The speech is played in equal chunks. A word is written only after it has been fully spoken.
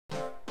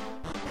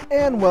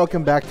And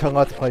welcome back to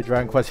Let's Play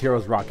Dragon Quest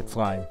Heroes Rocket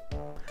Slime.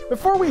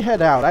 Before we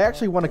head out, I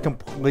actually want to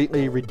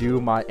completely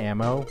redo my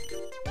ammo.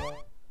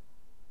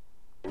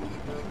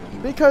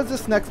 Because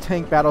this next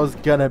tank battle is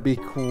gonna be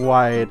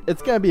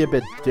it's gonna be a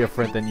bit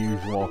different than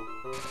usual.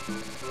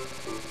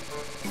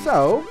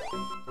 So,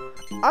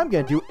 I'm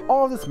gonna do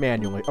all of this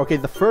manually. Okay,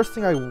 the first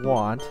thing I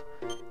want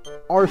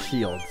are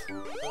shields.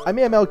 I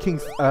made a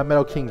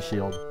Metal King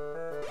shield.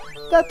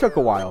 That took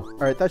a while.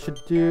 Alright, that should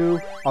do,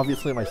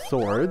 obviously, my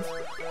swords.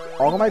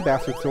 All of my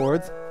bastard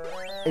swords.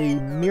 A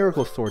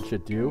miracle sword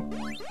should do.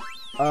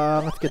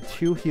 Let's get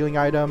 2 healing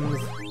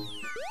items.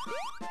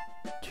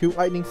 2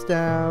 lightning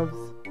staves.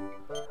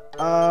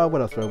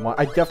 What else do I want?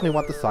 I definitely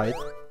want the scythe.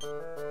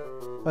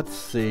 Let's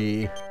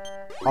see.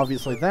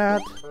 Obviously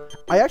that.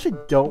 I actually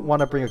don't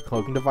want to bring a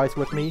cloaking device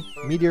with me.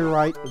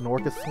 Meteorite, an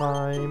Orca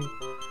slime.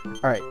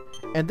 Alright,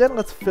 and then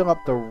let's fill up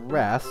the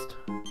rest.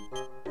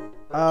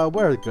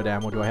 What good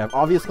ammo do I have?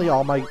 Obviously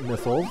all my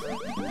missiles.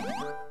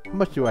 How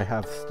much do I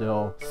have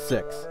still?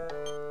 6.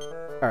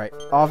 Alright,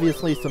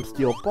 obviously some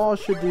steel balls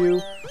should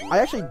do. I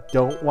actually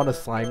don't want a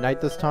Slime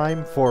Knight this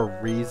time, for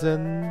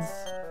reasons.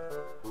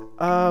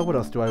 What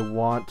else do I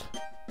want?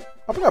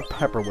 I'll bring a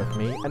pepper with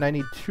me, and I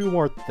need 2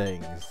 more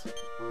things.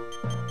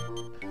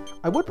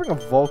 I would bring a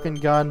Vulcan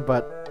gun,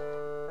 but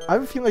I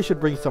have a feeling I should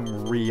bring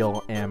some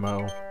real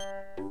ammo.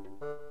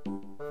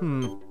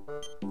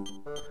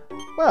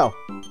 Well,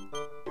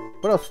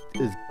 what else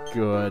is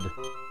good?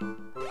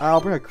 I'll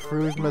bring a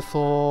cruise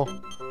missile,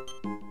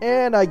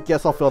 and I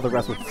guess I'll fill the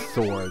rest with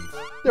swords.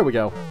 There we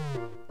go.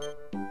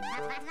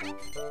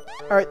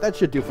 Alright, that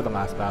should do for the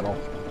last battle.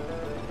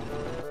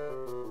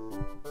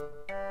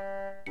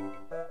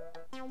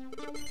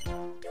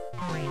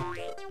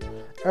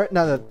 Alright,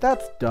 now that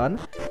that's done,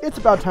 it's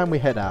about time we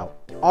head out.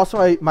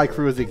 Also, my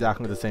crew is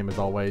exactly the same as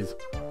always.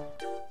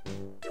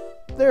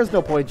 There's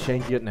no point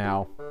changing it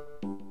now.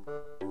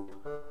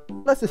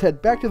 Let's just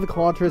head back to the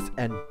Colossus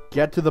and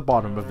get to the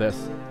bottom of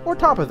this. Or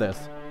top of this.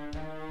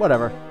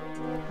 Whatever.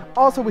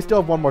 Also, we still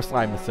have one more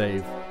slime to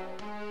save.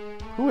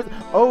 Who is...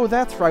 Oh,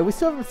 that's right. We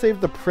still haven't saved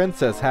the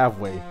princess, have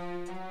we?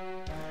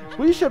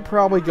 We should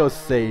probably go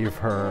save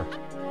her.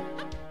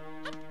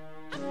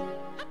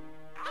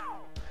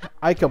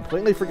 I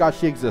completely forgot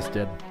she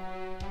existed.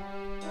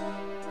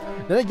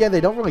 Then again,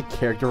 they don't really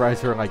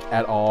characterize her, like,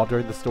 at all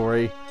during the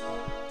story.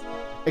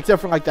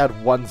 Except for, like, that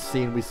one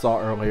scene we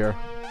saw earlier.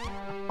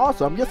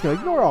 Also, I'm just gonna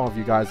ignore all of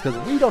you guys, because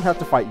we don't have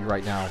to fight you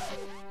right now.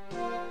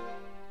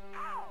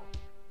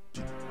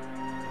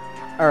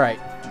 Alright,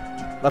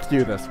 let's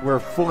do this. We're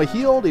fully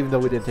healed, even though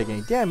we didn't take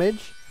any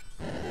damage.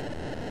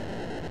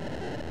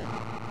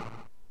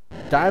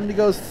 Time to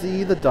go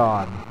see the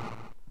Dawn.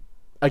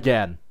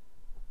 Again.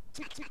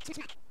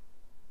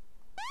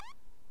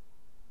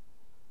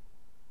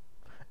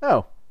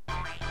 Oh,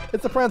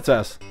 it's the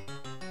princess.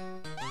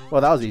 Well,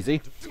 that was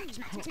easy.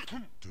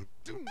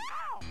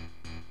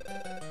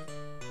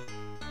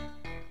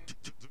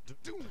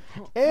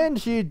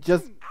 And she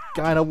just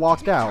kind of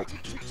walked out.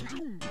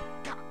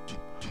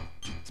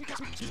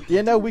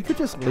 You know, we could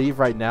just leave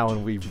right now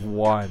and we've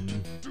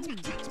won.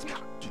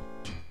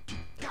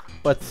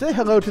 But say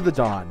hello to the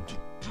Dawn.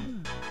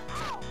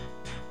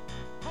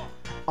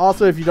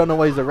 Also, if you don't know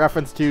what he's a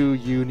reference to,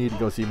 you need to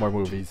go see more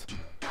movies.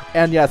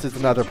 And yes, it's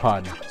another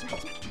pun.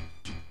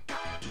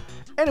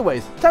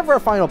 Anyways, time for our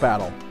final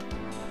battle.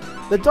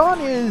 The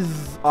Dawn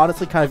is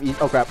honestly kind of easy.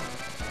 Oh crap.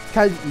 It's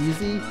kind of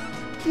easy.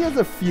 He has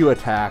a few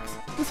attacks.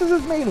 This is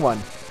his main one.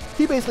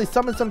 He basically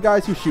summons some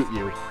guys who shoot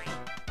you.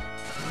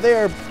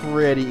 They're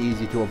pretty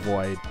easy to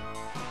avoid.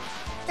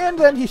 And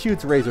then he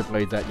shoots razor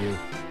blades at you.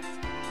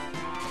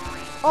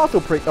 Also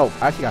pretty... Oh,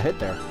 I actually got hit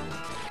there.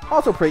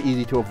 Also pretty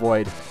easy to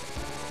avoid.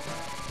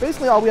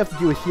 Basically all we have to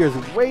do here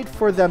is wait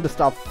for them to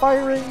stop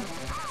firing,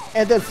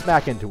 and then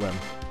smack into him.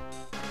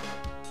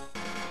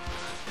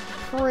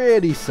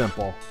 Pretty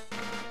simple.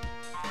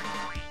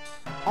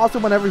 Also,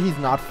 whenever he's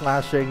not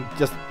flashing,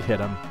 just hit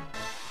him.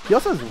 He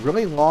also has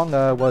really long,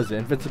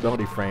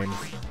 invincibility frames.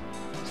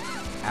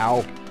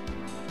 Ow.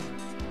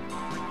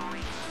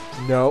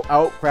 No.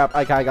 Oh, crap.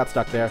 I kinda got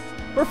stuck there.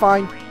 We're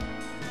fine.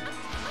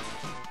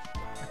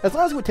 As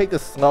long as we take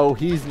this slow,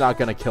 he's not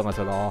gonna kill us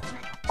at all.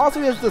 Also,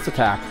 he has this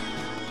attack.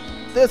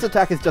 This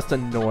attack is just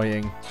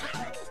annoying.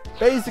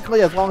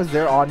 Basically, as long as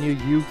they're on you,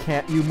 you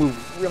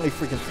move really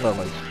freaking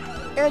slowly.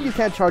 And you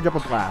can't charge up a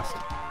blast.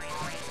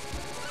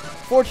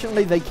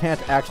 Fortunately, they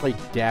can't actually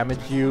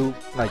damage you,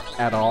 like,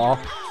 at all.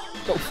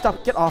 Oh,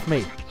 stop! Get off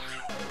me!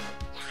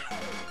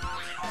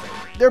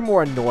 They're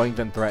more annoying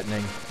than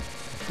threatening.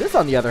 This,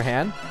 on the other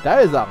hand,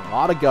 that is a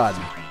lot of gun.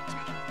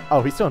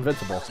 Oh, he's still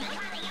invincible.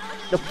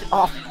 Nope, get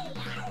off!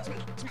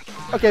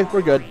 Okay,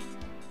 we're good.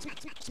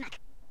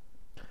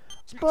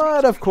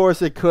 But, of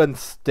course, it couldn't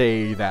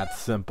stay that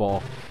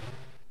simple.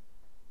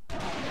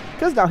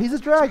 Because now he's a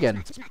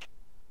dragon.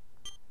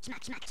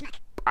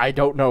 I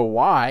don't know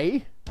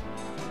why.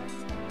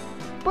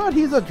 But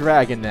he's a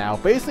dragon now.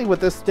 Basically, with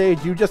this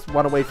stage, you just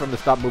want to wait for him to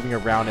stop moving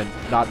around and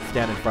not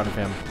stand in front of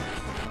him.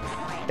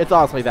 It's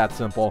honestly that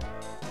simple.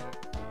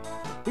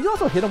 We can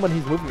also hit him when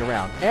he's moving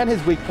around, and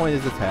his weak point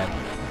is his head.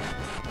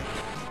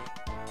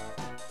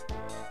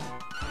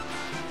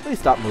 Please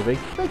stop moving.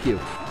 Thank you.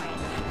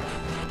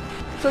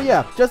 So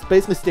yeah, just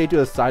basically stay to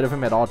the side of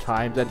him at all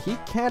times, and he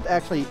can't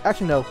actually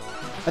no.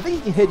 I think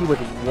he can hit you with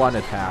one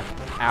attack.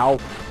 Ow.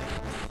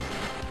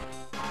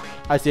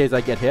 I see as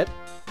I get hit.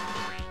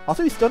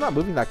 Also, he's still not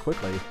moving that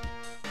quickly.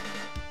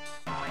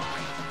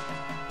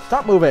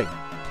 Stop moving!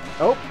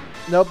 Oh,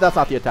 nope, that's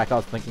not the attack I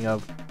was thinking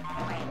of.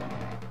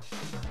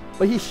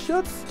 But he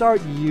should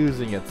start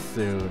using it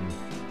soon.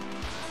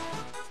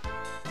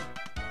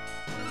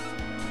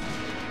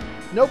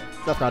 Nope,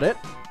 that's not it.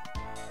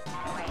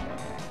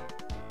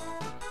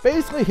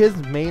 Basically, his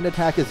main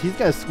attack is he's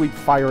gonna sweep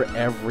fire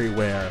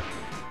everywhere.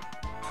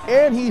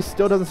 And he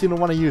still doesn't seem to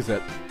want to use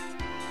it.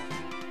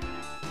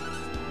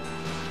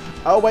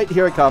 Oh wait,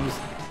 here it comes.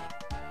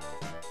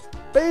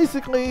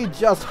 Basically,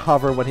 just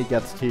hover when he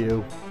gets to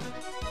you.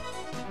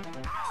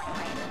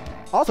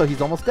 Also,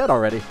 he's almost dead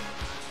already.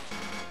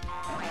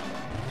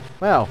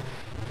 Well,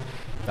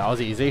 that was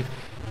easy.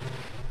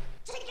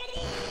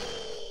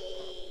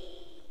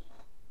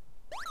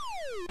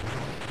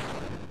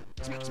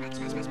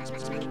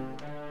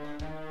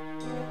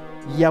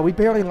 Yeah, we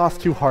barely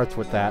lost 2 hearts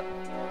with that.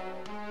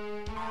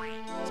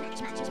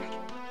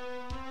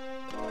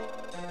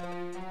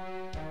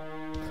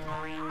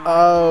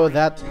 Oh,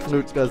 that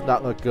flute does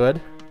not look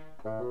good.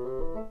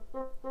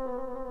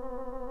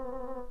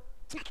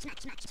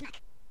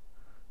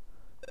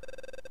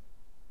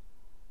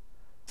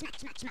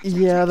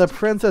 Yeah, the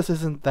princess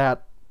isn't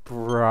that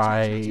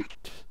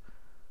bright.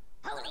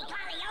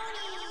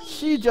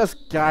 She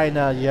just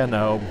kinda, you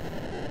know,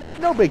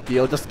 no big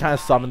deal, just kinda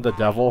summoned the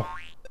devil.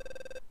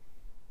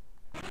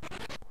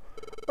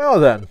 Well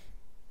then.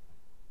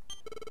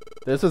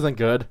 This isn't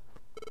good.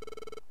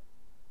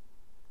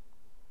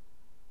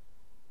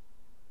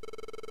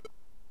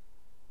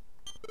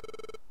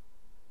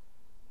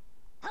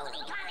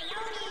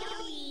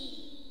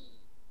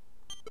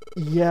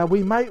 Yeah,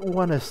 we might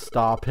want to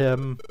stop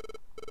him.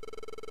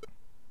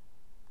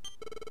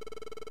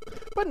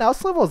 But now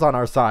Slivel's on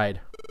our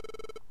side.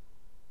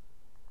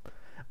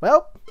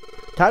 Well,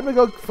 time to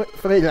go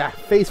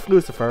face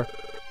Lucifer.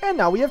 And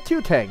now we have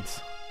 2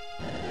 tanks.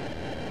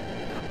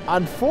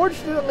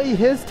 Unfortunately,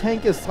 his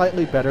tank is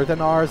slightly better than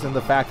ours in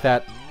the fact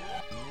that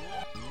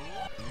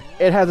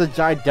it has a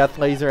giant death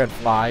laser and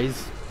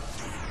flies.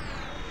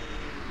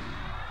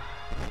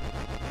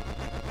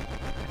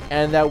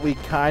 And that we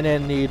kinda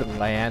need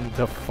land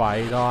to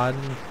fight on.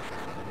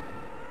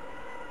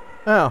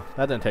 Oh,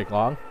 that didn't take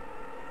long.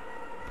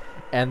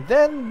 And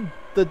then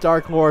the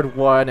Dark Lord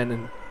won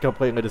and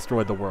completely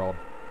destroyed the world.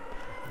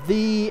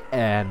 The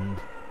end.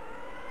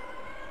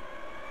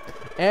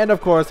 And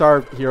of course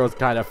our heroes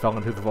kind of fell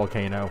into the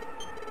volcano.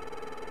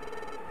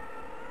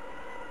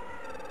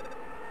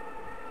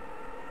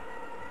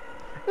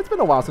 It's been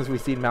a while since we've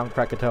seen Mount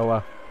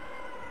Krakatoa.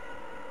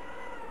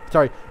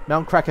 Sorry,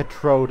 Mount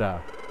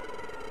Krakatroda.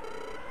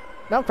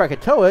 Mount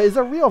Krakatoa is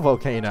a real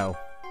volcano.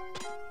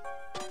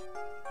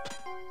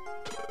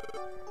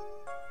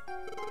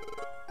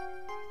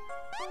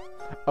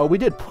 Oh, we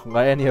did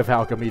plenty of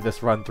alchemy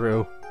this run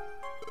through.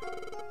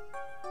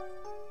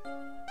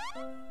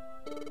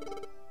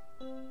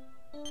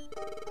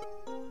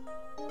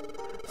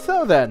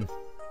 So then,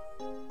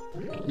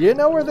 you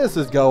know where this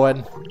is going.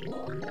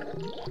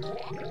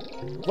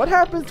 What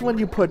happens when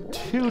you put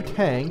 2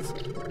 tanks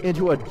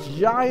into a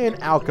giant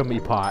alchemy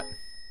pot?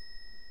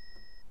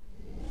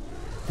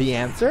 The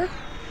answer?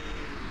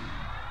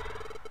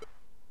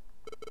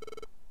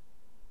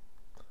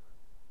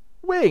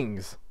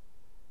 Wings.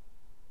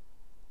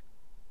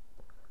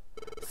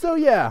 So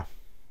yeah,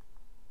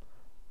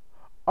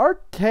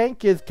 our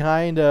tank is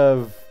kind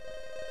of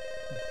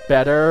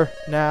better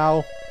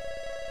now.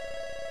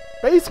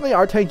 Basically,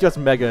 our tank just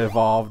mega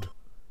evolved,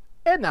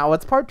 and now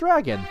it's part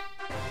dragon.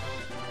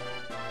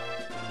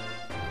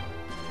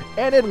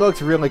 And it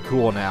looks really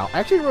cool now. I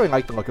actually really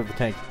like the look of the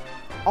tank.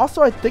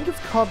 Also, I think it's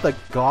called the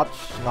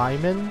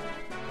Gottschleiman.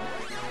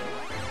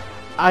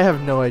 I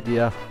have no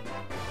idea.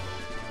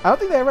 I don't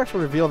think they ever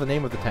actually reveal the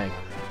name of the tank.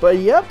 But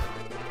yep.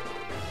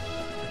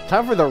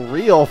 Time for the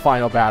real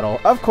final battle.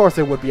 Of course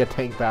it would be a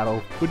tank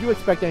battle. Would you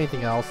expect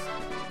anything else?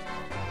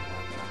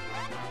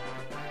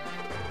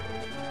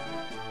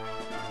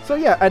 So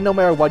yeah, and no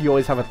matter what, you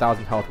always have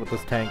 1,000 health with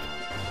this tank.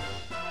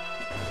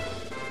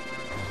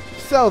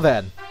 So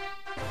then.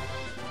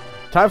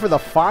 Time for the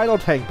final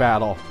tank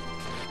battle.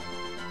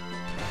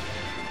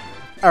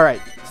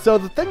 Alright, so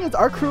the thing is,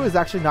 our crew is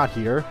actually not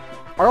here.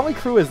 Our only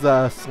crew is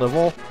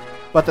Slivel.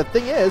 But the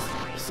thing is,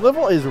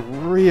 Slivel is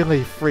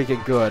really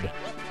freaking good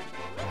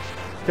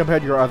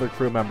compared to your other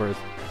crew members.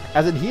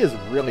 As in, he is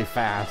really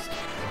fast.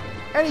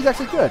 And he's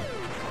actually good.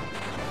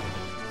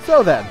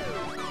 So then,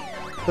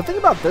 the thing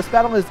about this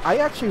battle is I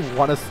actually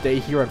want to stay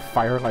here and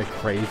fire like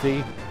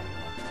crazy.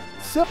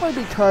 Simply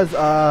because,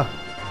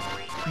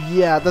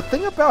 yeah, the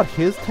thing about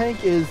his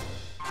tank is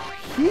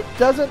he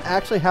doesn't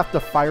actually have to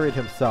fire it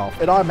himself.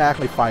 It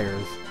automatically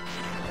fires.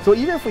 So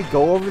even if we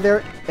go over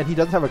there and he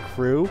doesn't have a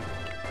crew,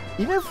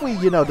 Even if we,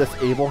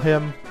 disable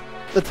him,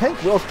 the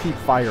tank will keep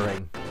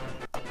firing.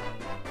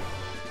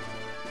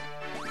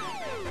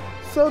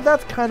 So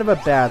that's kind of a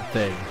bad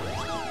thing.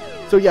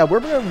 So yeah, we're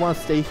going to want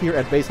to stay here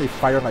and basically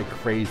fire like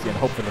crazy and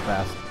hope for the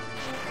best.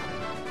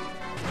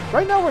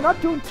 Right now, we're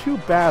not doing too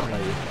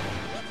badly.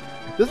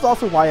 This is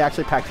also why I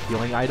actually packed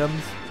healing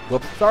items.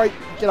 Whoops, sorry,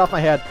 get off my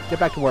head. Get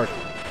back to work.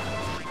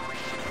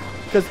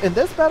 Because in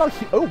this battle,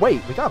 oh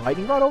wait, we got a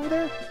lightning rod over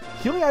there?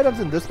 Healing items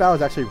in this battle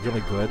is actually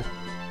really good.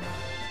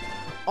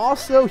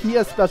 Also, he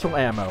has special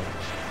ammo.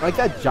 Like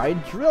that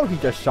giant drill he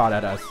just shot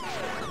at us.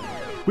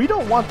 We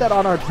don't want that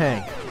on our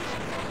tank.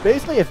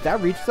 Basically, if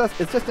that reaches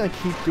us, it's just going to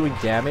keep doing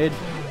damage,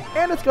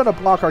 and it's going to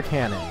block our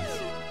cannons.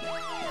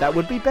 That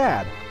would be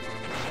bad.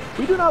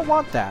 We do not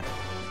want that.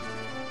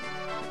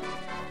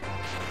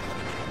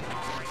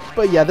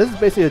 But yeah, this is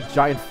basically a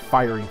giant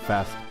firing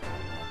fest.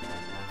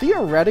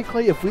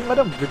 Theoretically, if we let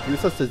him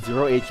reduce us to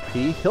 0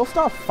 HP, he'll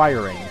stop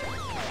firing.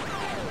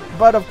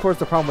 But of course,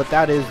 the problem with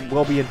that is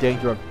we'll be in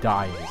danger of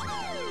dying.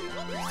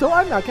 So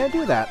I'm not going to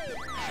do that.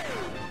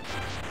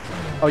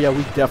 Oh yeah,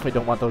 we definitely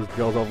don't want those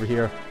drills over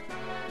here.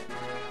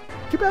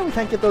 Too bad we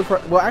can't get those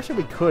for... Well,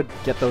 actually we could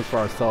get those for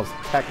ourselves,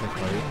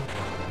 technically.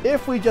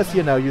 If we just,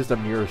 use a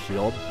mirror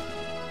shield.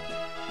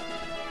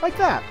 Like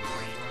that.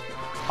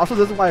 Also,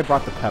 this is why I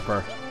brought the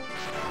pepper.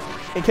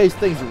 In case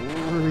things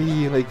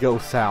really go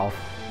south.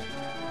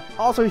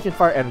 Also, he can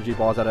fire energy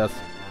balls at us.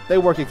 They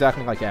work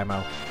exactly like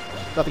ammo.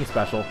 Nothing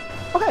special.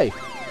 Okay,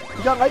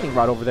 we got lightning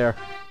rod over there.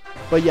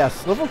 But yeah,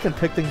 Slivel can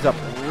pick things up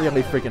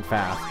really freaking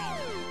fast.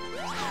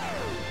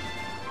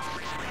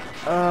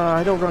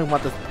 I don't really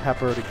want this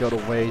pepper to go to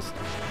waste.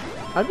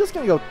 I'm just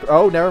gonna go...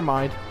 Oh, never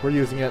mind. We're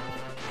using it.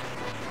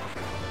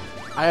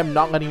 I am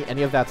not letting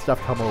any of that stuff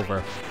come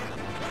over.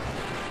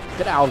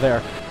 Get out of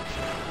there.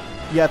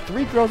 Yeah,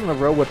 3 drills in a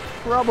row would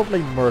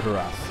probably murder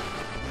us.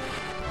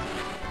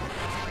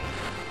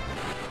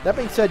 That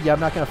being said, yeah, I'm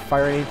not gonna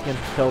fire anything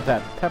until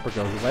that pepper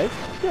goes away.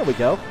 There we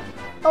go.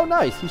 Oh,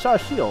 nice. He shot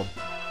a shield.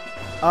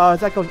 Is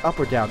that going up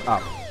or down?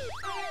 Up.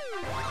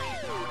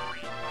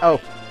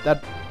 Oh,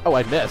 that... Oh,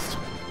 I missed.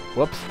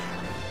 Whoops.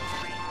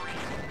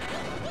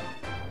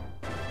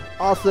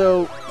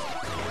 Also,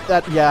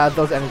 yeah,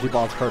 those energy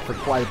balls hurt for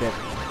quite a bit.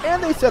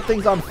 And they set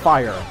things on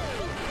fire.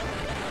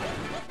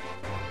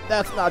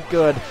 That's not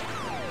good.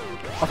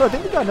 Also, I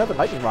think we got another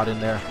lightning rod in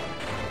there.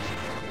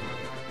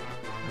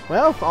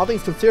 Well, all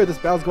things considered, this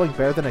battle's going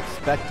better than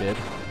expected.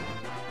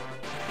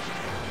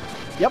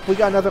 Yep, we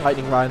got another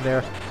lightning rod in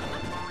there.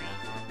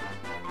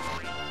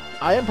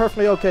 I am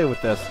perfectly okay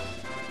with this.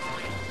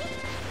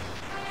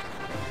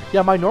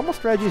 Yeah, my normal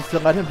strategy is to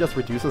let him just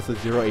reduce us to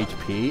 0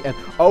 HP, and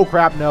oh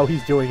crap, no,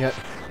 he's doing it.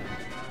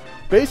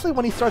 Basically,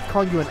 when he starts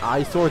calling you an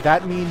eyesore,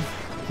 that means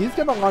he's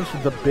gonna launch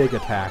the big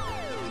attack.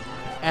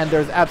 And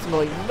there's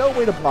absolutely no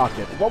way to block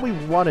it. What we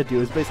want to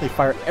do is basically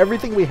fire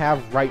everything we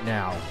have right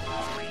now,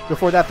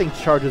 before that thing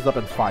charges up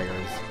and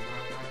fires.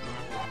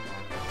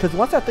 Because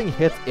once that thing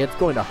hits, it's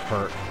going to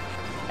hurt.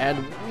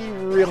 And we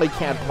really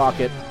can't block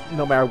it,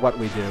 no matter what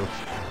we do.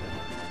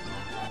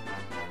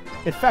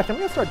 In fact, I'm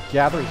going to start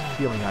gathering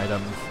healing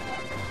items.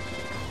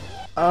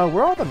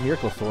 Where are all the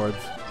miracle swords?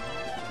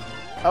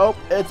 Oh,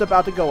 it's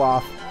about to go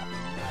off.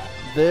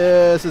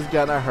 This is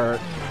gonna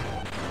hurt.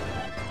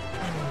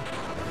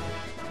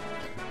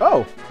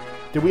 Oh,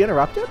 did we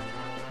interrupt it?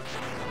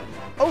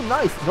 Oh,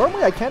 nice.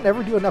 Normally I can't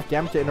ever do enough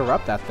damage to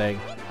interrupt that thing.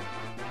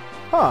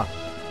 Huh.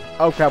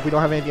 Oh crap, we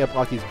don't have anything to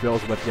block these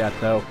drills with yet,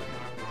 though.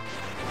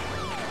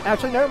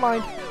 Actually, never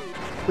mind.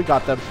 We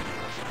got them.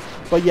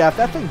 But yeah, if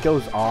that thing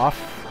goes off,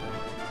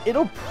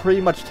 it'll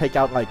pretty much take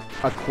out like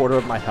a quarter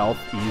of my health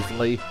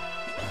easily.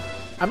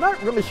 I'm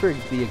not really sure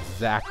the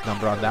exact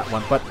number on that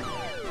one, but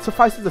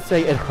suffice it to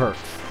say, it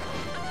hurts.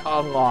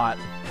 A lot.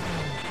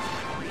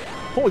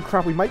 Holy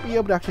crap, we might be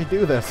able to actually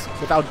do this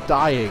without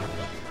dying.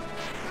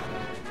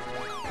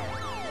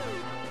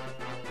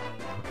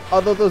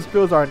 Although those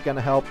drills aren't going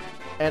to help,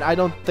 and I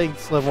don't think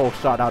Slivel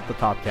shot out the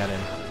top cannon.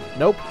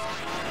 Nope.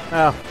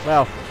 Oh,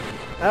 well.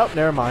 Oh,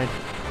 never mind.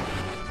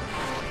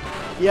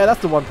 Yeah,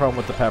 that's the one problem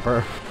with the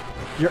pepper.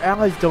 Your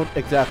allies don't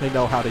exactly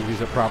know how to use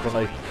it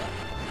properly.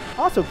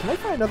 Also, can I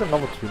find another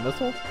level 2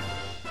 missile?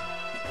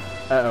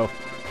 Uh-oh.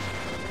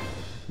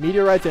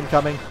 Meteorites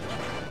incoming.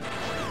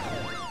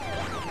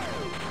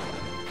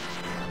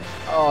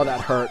 Oh,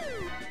 that hurt.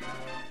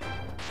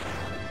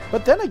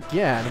 But then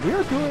again, we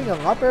are doing a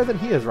lot better than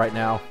he is right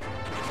now.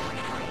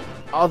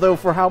 Although,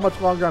 for how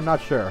much longer, I'm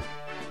not sure.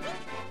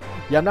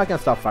 Yeah, I'm not going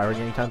to stop firing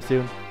anytime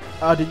soon.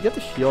 Did you get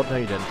the shield? No,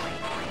 you didn't.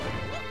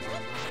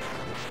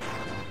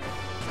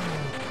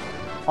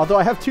 Although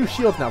I have 2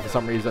 shields now for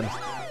some reason.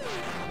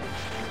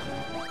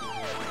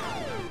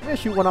 I'm going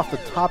to shoot one off the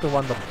top and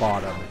one on the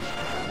bottom.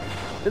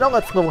 Then I'll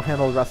let Slivel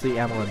handle the rest of the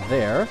ammo in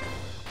there.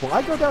 Will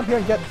I go down here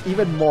and get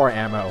even more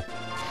ammo?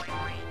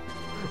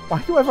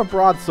 Why do I have a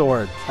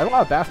broadsword? I have a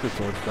lot of bastard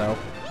swords, though.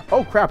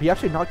 Oh crap, he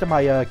actually knocked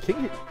my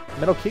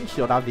Metal King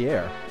shield out of the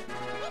air.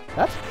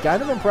 That's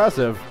kind of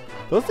impressive.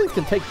 Those things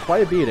can take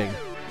quite a beating.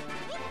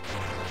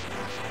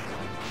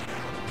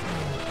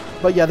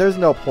 But yeah, there's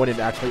no point in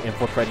actually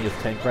infiltrating his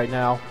tank right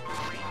now.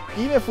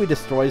 Even if we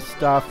destroy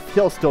stuff,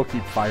 he'll still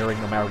keep firing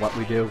no matter what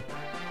we do.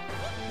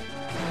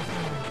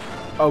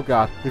 Oh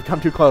god, we've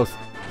come too close.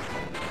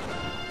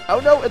 Oh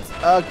no, it's...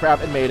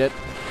 crap, it made it.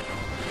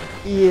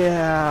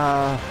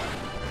 Yeah...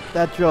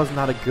 That drill's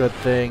not a good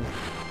thing.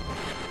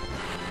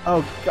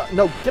 Oh god,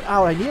 no, get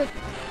out, I need it.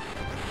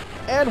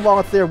 And while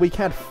it's there, we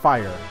can't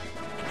fire.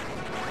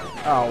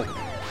 Oh.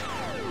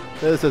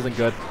 This isn't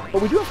good.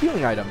 But we do have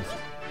healing items.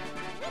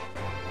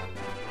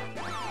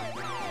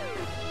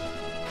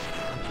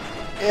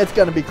 It's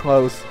gonna be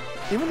close.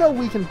 Even though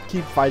we can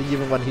keep fighting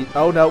even when he...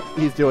 Oh no,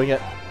 he's doing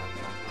it.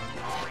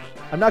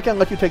 I'm not gonna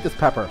let you take this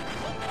pepper.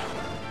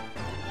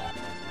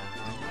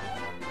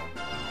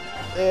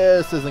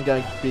 This isn't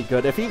gonna be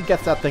good. If he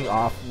gets that thing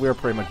off, we're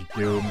pretty much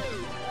doomed.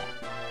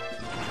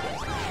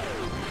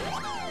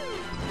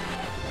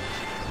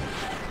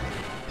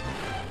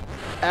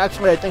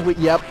 Actually, I think we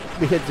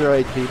hit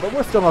 0 HP, but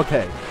we're still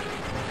okay.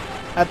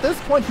 At this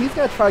point, he's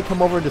gonna try to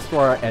come over and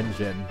destroy our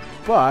engine.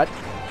 But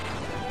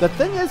the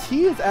thing is,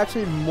 he is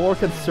actually more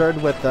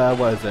concerned with,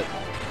 what is it?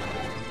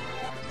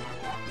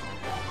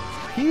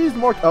 He's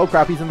more... Oh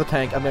crap, he's in the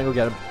tank. I'm gonna go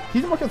get him.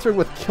 He's more concerned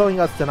with killing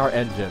us than our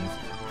engines.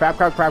 Crap,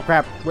 crap, crap,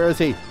 crap. Where is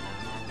he?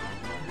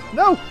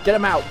 No! Get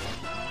him out!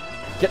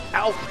 Get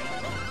out!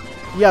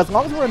 Yeah, as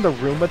long as we're in the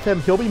room with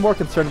him, he'll be more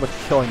concerned with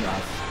killing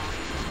us.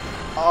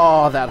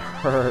 Oh, that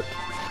hurt.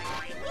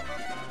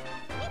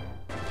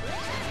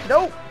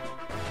 Nope!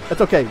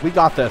 It's okay, we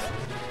got this.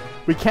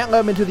 We can't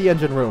let him into the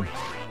engine room.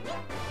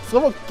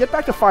 Slivel, get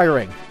back to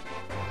firing.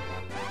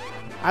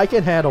 I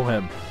can handle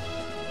him.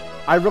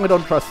 I really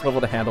don't trust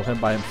Slivel to handle him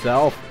by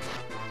himself.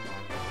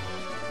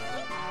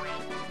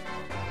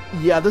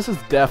 Yeah, this is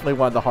definitely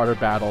one of the harder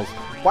battles.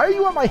 Why are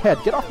you on my head?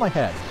 Get off my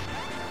head.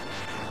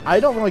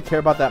 I don't really care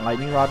about that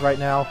lightning rod right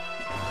now.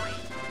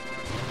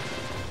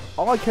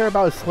 All I care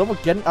about is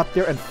Slivel getting up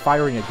there and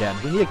firing again.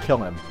 We need to kill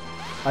him.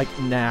 Like,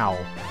 now.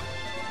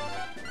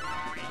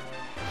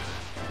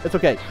 It's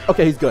okay.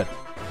 Okay, he's good.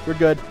 We're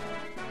good.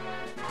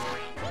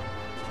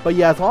 But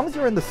yeah, as long as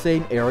you're in the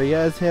same area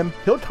as him,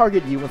 he'll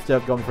target you instead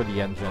of going for the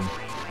engine.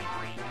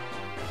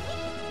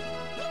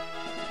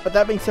 But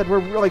that being said, we're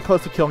really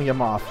close to killing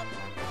him off.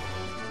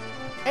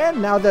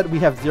 And now that we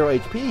have 0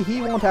 HP, he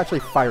won't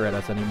actually fire at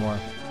us anymore.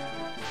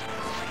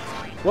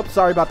 Whoops,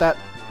 sorry about that.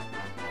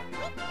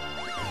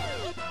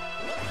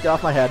 Get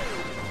off my head.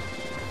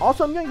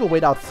 Also, I'm going to go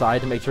wait outside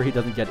to make sure he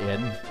doesn't get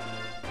in.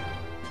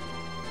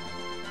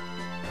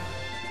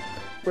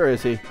 Where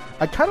is he?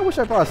 I kind of wish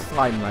I brought a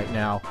slime right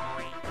now.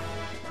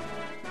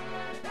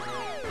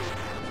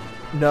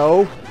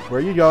 No. Where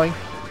are you going?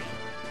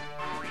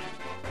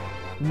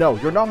 No,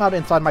 you're not allowed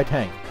inside my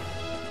tank.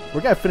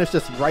 We're going to finish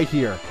this right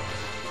here.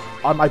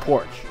 On my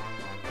porch.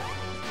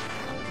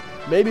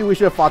 Maybe we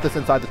should have fought this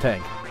inside the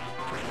tank.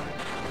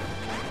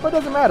 But it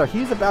doesn't matter.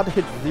 He's about to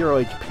hit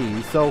 0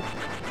 HP, so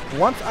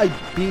once I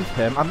beat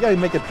him, I'm going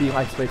to make a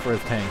beeline straight for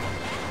his tank.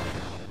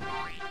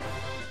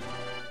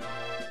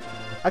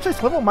 Actually,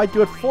 Slivel might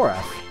do it for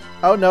us.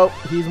 Oh no,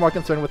 he's more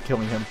concerned with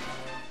killing him.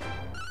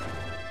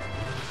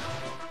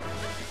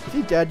 Is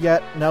he dead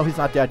yet? No, he's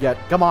not dead yet.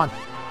 Come on.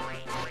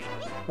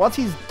 Once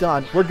he's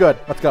done, we're good.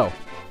 Let's go.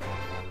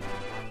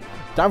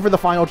 Time for the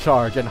final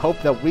charge, and hope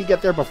that we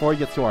get there before he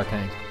gets to our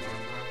tank.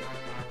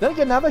 Then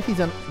again, now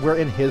that we're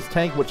in his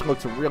tank, which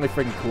looks really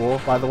freaking cool,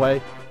 by the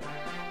way,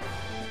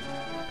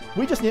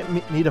 we just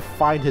need to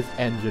find his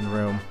engine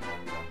room.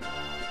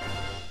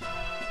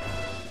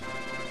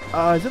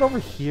 Is it over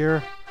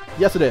here?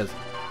 Yes, it is.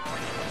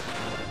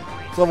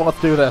 So let's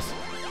do this.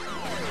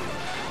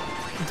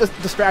 Just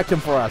distract him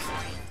for us.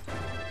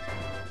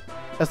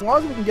 As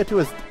long as we can get to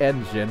his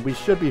engine, we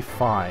should be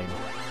fine.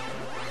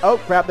 Oh,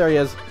 crap, there he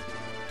is.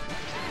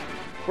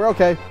 We're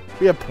okay.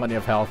 We have plenty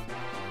of health.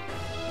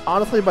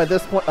 Honestly, by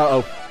this point...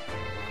 Uh-oh.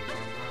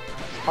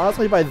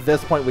 Honestly, by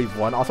this point, we've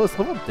won. Also, is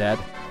Slivel dead?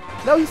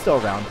 No, he's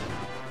still around.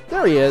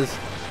 There he is.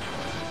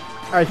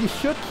 Alright, he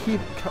should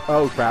keep...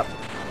 Oh, crap.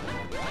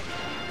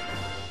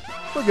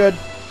 We're good.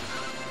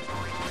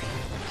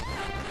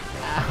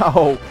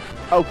 Ow.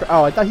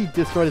 Oh, I thought he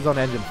destroyed his own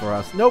engine for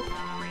us. Nope.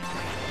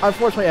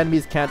 Unfortunately,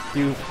 enemies can't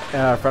do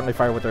friendly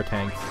fire with their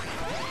tanks.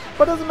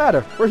 But it doesn't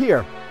matter. We're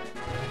here.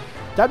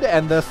 Time to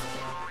end this.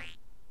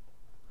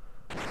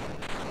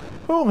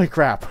 Holy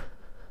crap.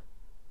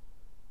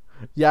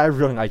 Yeah, I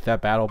really like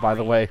that battle, by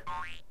the way.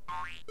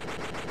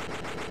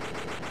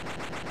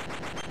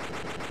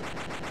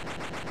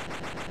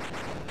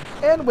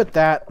 And with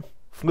that,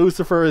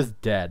 Lucifer is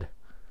dead.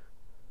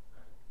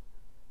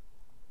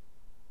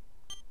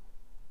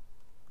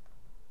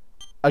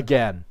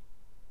 Again.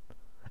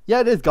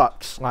 Yeah, it is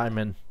got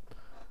Slimin.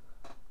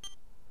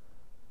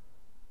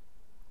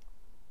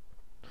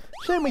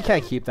 Shame we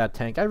can't keep that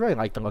tank. I really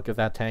like the look of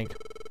that tank.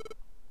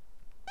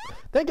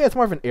 Then again, it's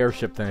more of an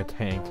airship than a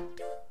tank.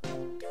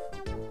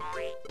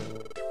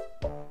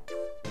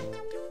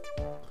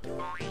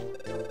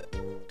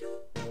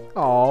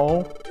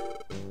 Oh.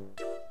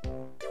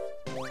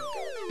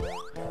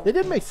 They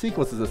did make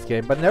sequels to this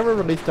game, but never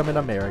released them in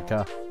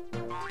America.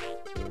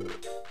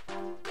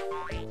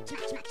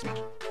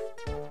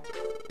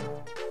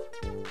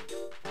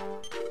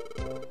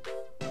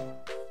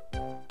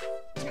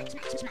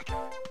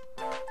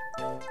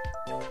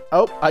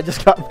 Oh, I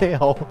just got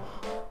mail.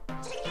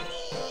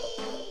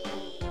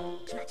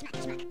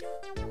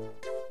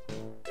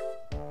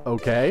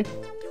 Okay.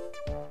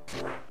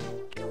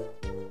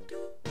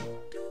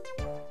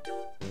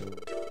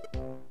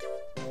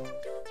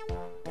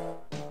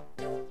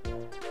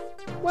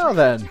 Well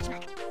then.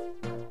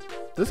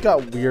 This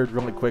got weird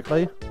really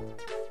quickly.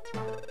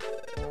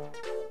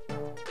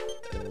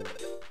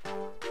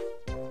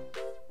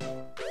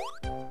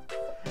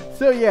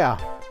 So yeah,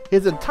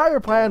 his entire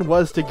plan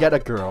was to get a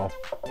girl.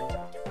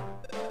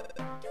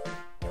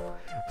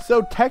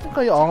 So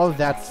technically all of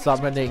that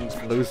summoning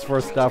Lucifer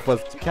stuff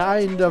was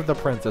kind of the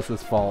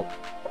princess's fault.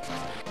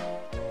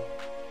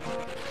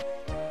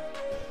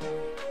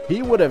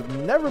 He would have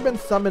never been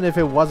summoned if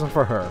it wasn't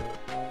for her.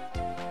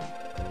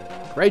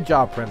 Great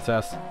job,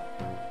 princess.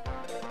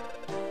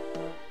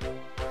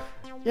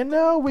 You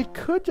know, we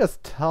could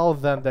just tell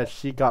them that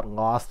she got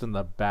lost in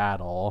the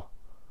battle.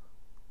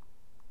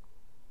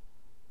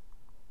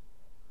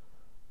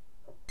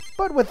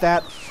 But with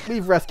that,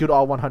 we've rescued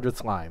all 100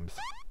 slimes.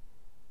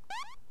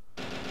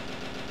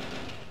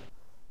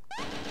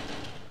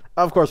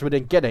 Of course, we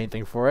didn't get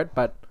anything for it,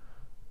 but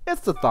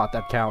it's the thought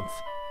that counts.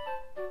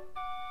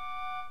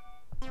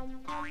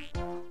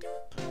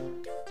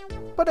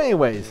 But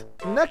anyways,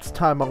 next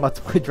time on Let's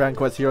Play Dragon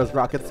Quest Heroes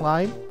Rocket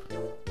Slime,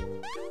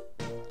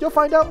 you'll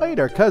find out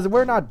later, because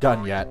we're not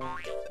done yet.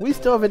 We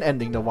still have an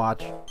ending to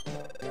watch.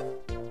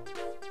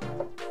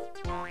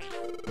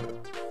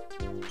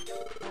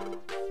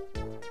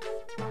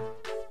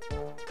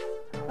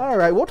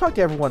 Alright, we'll talk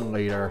to everyone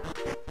later.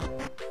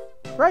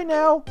 Right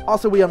now,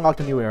 also we unlocked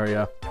a new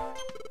area.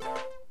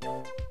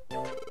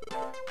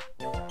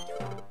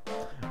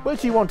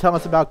 Which he won't tell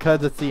us about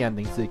because it's the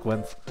ending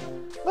sequence.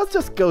 Let's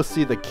just go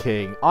see the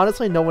king.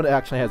 Honestly, no one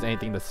actually has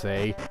anything to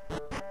say.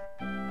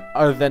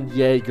 Other than,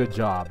 yay, good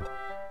job.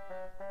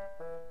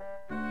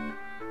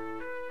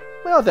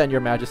 Well then,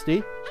 your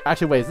majesty.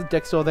 Actually, wait, is the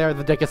dick still there?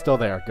 The dick is still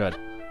there. Good.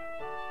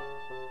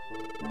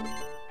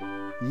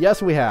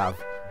 Yes, we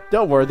have.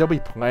 Don't worry, there'll be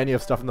plenty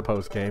of stuff in the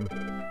post-game.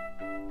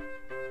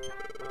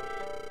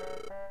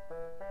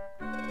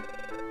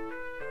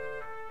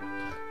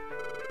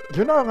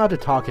 You're not allowed to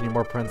talk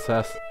anymore,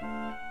 princess.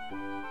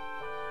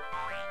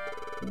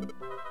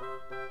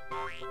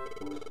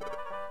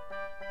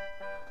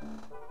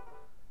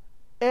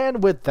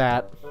 And with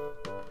that,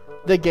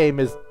 the game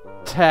is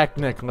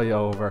technically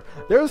over.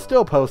 There's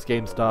still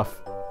post-game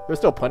stuff. There's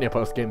still plenty of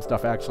post-game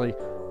stuff, actually,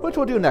 which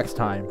we'll do next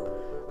time.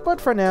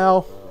 But for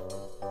now,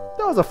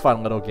 that was a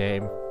fun little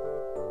game.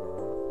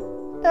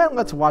 And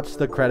let's watch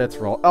the credits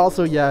roll.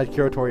 Also, yeah,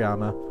 Akira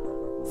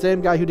Toriyama.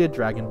 Same guy who did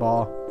Dragon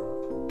Ball.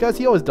 Because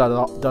he always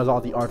does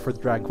all the art for the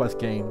Dragon Quest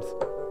games.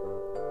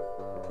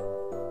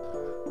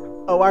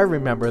 Oh, I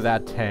remember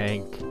that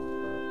tank.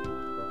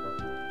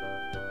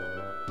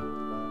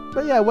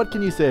 But yeah, what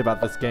can you say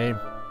about this game?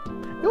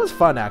 It was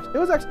fun,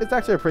 actually. It's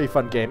actually a pretty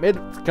fun game. It's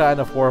kind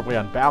of horribly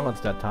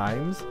unbalanced at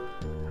times.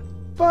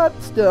 But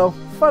still,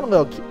 fun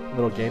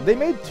little game. They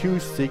made 2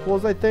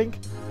 sequels, I think.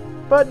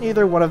 But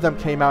neither one of them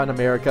came out in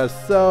America,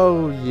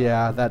 so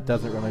yeah, that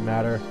doesn't really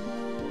matter.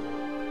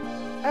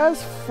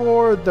 As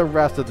for the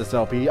rest of this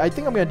LP, I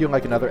think I'm going to do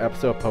like another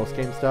episode of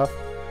post-game stuff.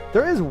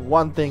 There is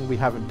one thing we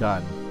haven't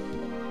done.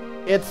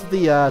 It's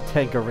the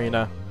tank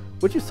arena,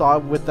 which you saw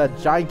with that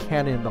giant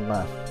cannon in the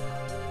left.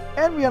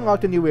 And we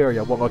unlocked a new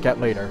area we'll look at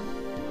later.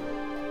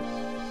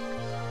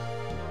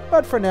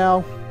 But for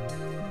now,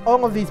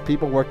 all of these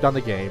people worked on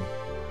the game.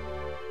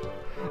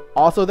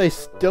 Also, they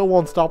still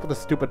won't stop with the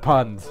stupid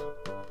puns.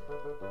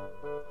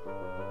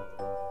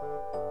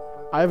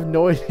 I have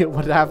no idea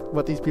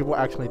what these people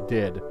actually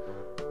did.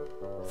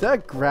 Is that a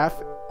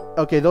graph?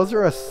 Okay, those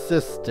are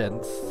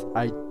assistants,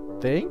 I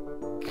think?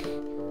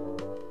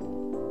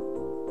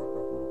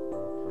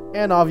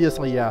 And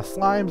obviously, yeah,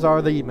 slimes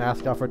are the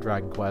mascot for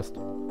Dragon Quest.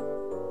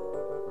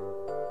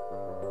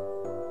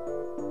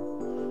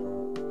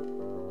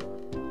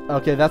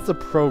 Okay, that's the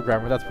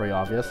programmer, that's pretty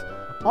obvious.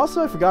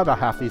 Also, I forgot about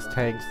half these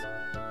tanks.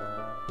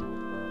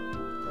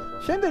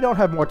 Shame they don't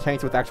have more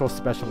tanks with actual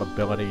special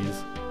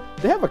abilities.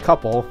 They have a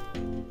couple.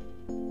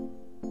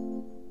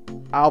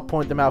 I'll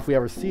point them out if we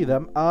ever see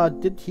them.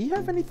 Did he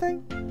have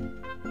anything?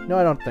 No,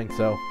 I don't think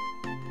so.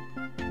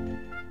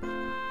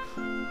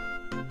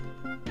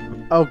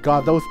 Oh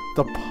god,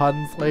 the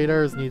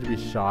punslators need to be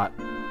shot.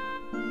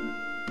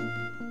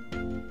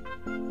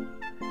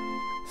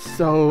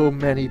 So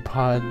many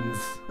puns.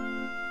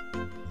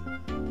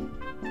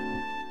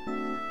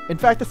 In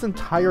fact, this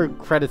entire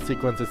credit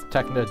sequence is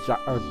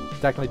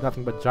technically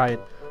nothing but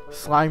giant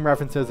slime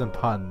references and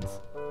puns.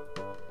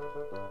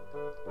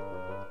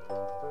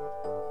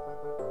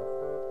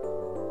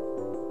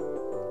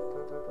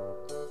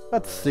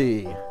 Let's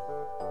see.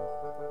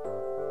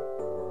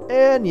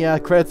 And yeah,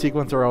 credit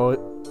sequence are all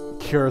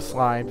Cure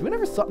Slimes. We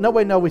never saw... No,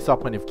 wait, no, we saw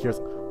plenty of Cures.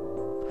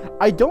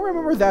 I don't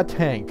remember that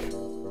tank.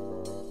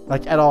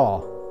 Like, at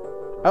all.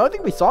 I don't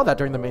think we saw that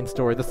during the main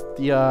story. The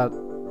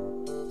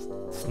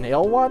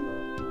snail one?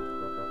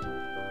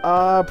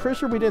 Pretty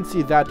sure we didn't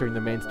see that during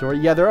the main story.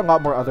 Yeah, there are a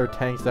lot more other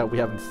tanks that we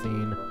haven't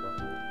seen.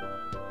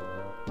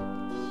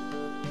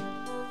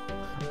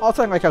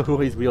 Also, I like how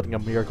Hoolie's wielding a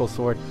miracle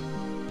sword.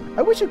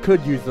 I wish you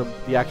could use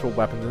the actual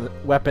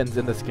weapons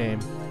in this game.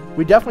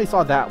 We definitely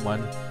saw that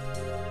one.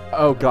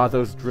 Oh god,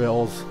 those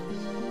drills.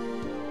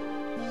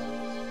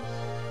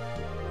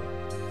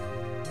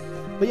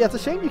 But yeah, it's a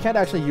shame you can't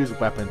actually use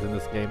weapons in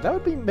this game. That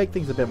would make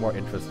things a bit more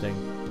interesting.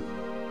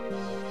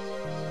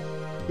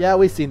 Yeah,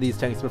 we've seen these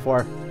tanks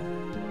before.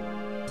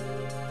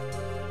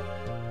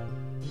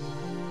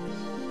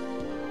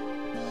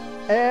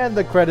 And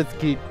the credits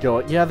keep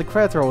going. Yeah, the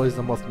credits are always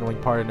the most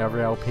annoying part in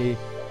every LP.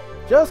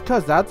 Just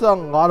cause that's a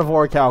lot of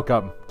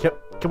orichalcum.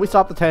 Can we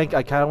stop the tank?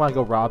 I kinda wanna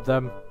go rob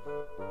them.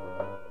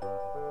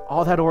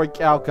 All that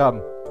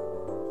orichalcum.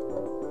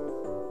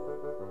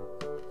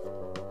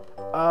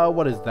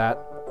 What is that?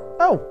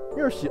 Oh,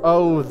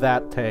 oh,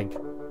 that tank.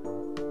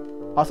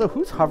 Also,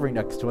 who's hovering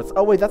next to us?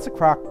 Oh wait, that's a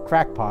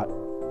crackpot.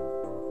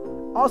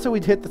 Also,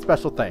 we'd hit the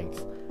special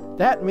things.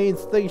 That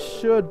means they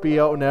should be.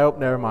 Oh nope,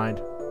 never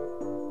mind.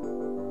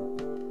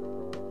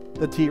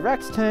 The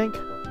T-Rex tank.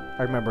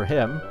 I remember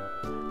him.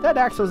 That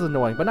actually was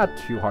annoying, but not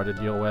too hard to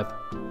deal with.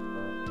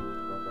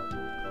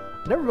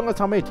 I never realized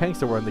how many tanks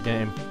there were in the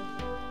game.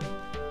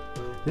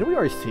 Didn't we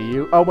already see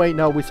you? Oh wait,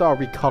 no, we saw a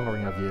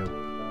recoloring of you.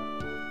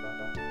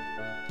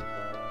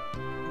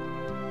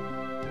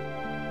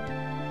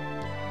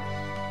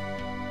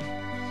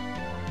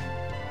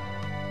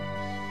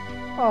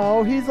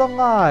 Oh, he's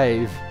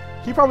alive!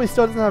 He probably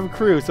still doesn't have a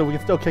crew, so we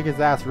can still kick his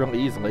ass real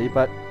easily,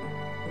 but...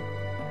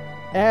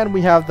 And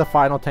we have the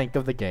final tank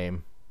of the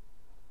game.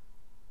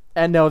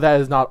 And no,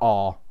 that is not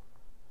all.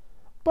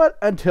 But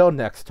until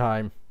next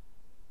time.